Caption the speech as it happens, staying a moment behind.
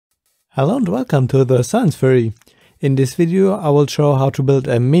Hello and welcome to the Science Fairy. In this video I will show how to build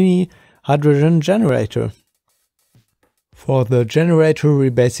a mini hydrogen generator. For the generator we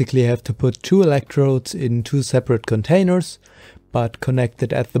basically have to put two electrodes in two separate containers, but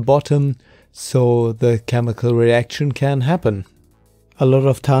connected at the bottom so the chemical reaction can happen. A lot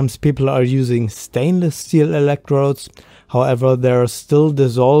of times people are using stainless steel electrodes, however they are still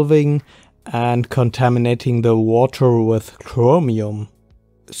dissolving and contaminating the water with chromium.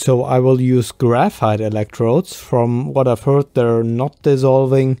 So I will use graphite electrodes. From what I've heard, they're not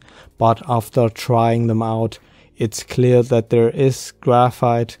dissolving, but after trying them out, it's clear that there is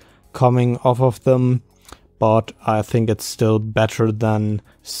graphite coming off of them, but I think it's still better than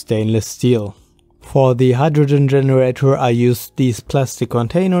stainless steel. For the hydrogen generator I used these plastic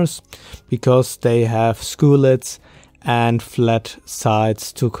containers because they have screw lids and flat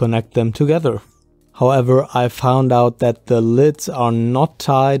sides to connect them together. However, I found out that the lids are not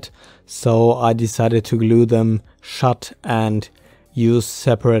tight, so I decided to glue them shut and use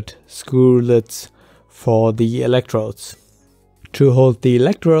separate screw lids for the electrodes. To hold the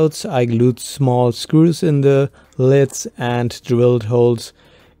electrodes, I glued small screws in the lids and drilled holes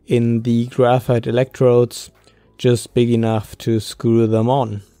in the graphite electrodes, just big enough to screw them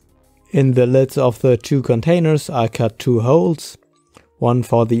on. In the lids of the two containers I cut two holes, one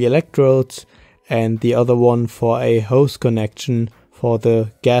for the electrodes and the other one for a hose connection for the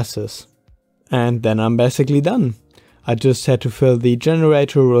gases. And then I'm basically done. I just had to fill the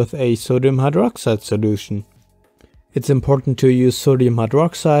generator with a sodium hydroxide solution. It's important to use sodium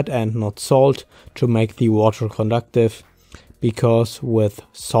hydroxide and not salt to make the water conductive, because with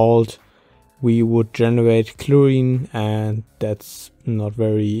salt we would generate chlorine and that's not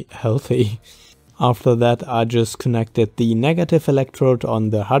very healthy. After that I just connected the negative electrode on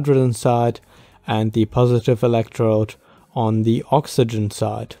the hydrogen side and the positive electrode on the oxygen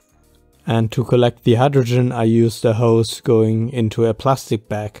side. And to collect the hydrogen I used a hose going into a plastic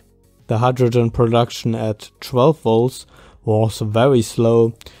bag. The hydrogen production at 12 volts was very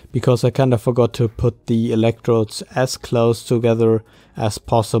slow because I kinda forgot to put the electrodes as close together as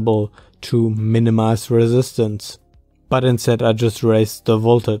possible to minimize resistance. But instead I just raised the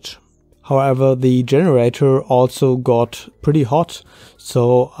voltage. However, the generator also got pretty hot,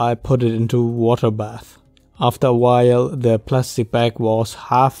 so I put it into water bath. After a while the plastic bag was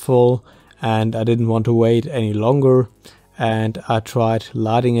half full and I didn't want to wait any longer, and I tried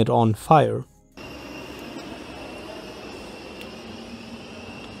lighting it on fire.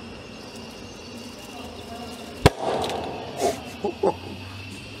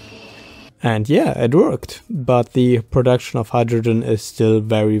 And yeah, it worked, but the production of hydrogen is still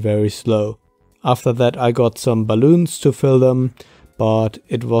very slow. After that I got some balloons to fill them, but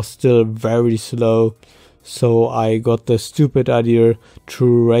it was still very slow, so I got the stupid idea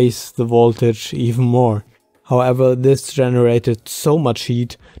to raise the voltage even more. However, this generated so much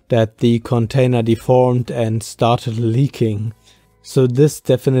heat that the container deformed and started leaking. So this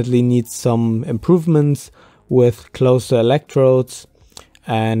definitely needs some improvements with closer electrodes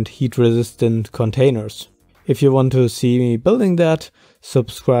and heat resistant containers. If you want to see me building that,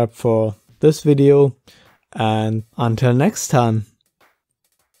 subscribe for this video, and until next time.